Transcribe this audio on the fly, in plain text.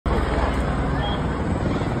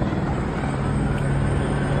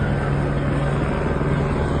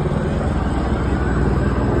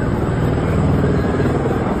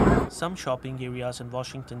some shopping areas in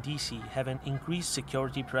Washington, D.C. have an increased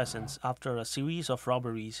security presence after a series of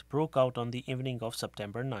robberies broke out on the evening of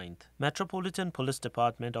September 9th. Metropolitan Police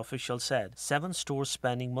Department officials said 7 stores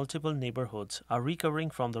spanning multiple neighborhoods are recovering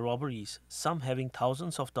from the robberies, some having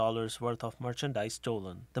thousands of dollars worth of merchandise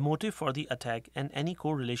stolen. The motive for the attack and any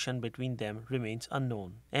correlation between them remains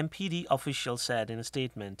unknown. MPD officials said in a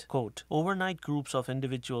statement, quote, "Overnight groups of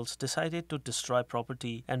individuals decided to destroy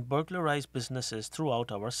property and burglarize businesses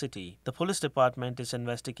throughout our city. The police department is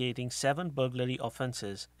investigating 7 burglary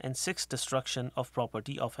offenses and 6 destruction of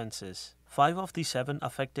property offenses. 5 of the 7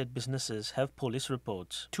 affected businesses have police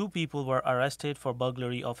reports. 2 people were arrested for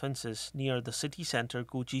burglary offenses near the city center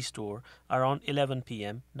Gucci store around 11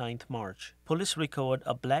 p.m. 9th March. Police recovered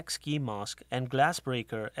a black ski mask and glass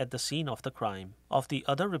breaker at the scene of the crime. Of the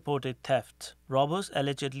other reported thefts, robbers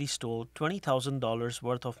allegedly stole $20,000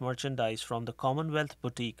 worth of merchandise from the Commonwealth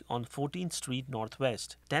Boutique on 14th Street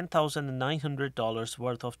Northwest, $10,900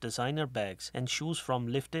 worth of designer bags and shoes from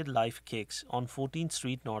Lifted Life Kicks on 14th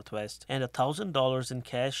Street Northwest, and $1,000 in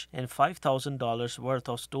cash and $5,000 worth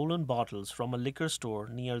of stolen bottles from a liquor store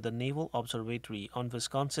near the Naval Observatory on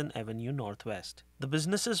Wisconsin Avenue Northwest. The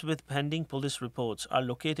businesses with pending police reports are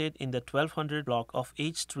located in the 1200 block of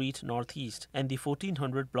H Street Northeast and the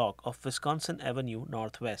 1400 block of Wisconsin Avenue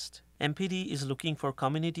Northwest. MPD is looking for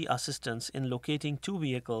community assistance in locating 2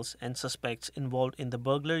 vehicles and suspects involved in the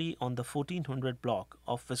burglary on the 1400 block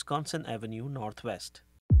of Wisconsin Avenue Northwest.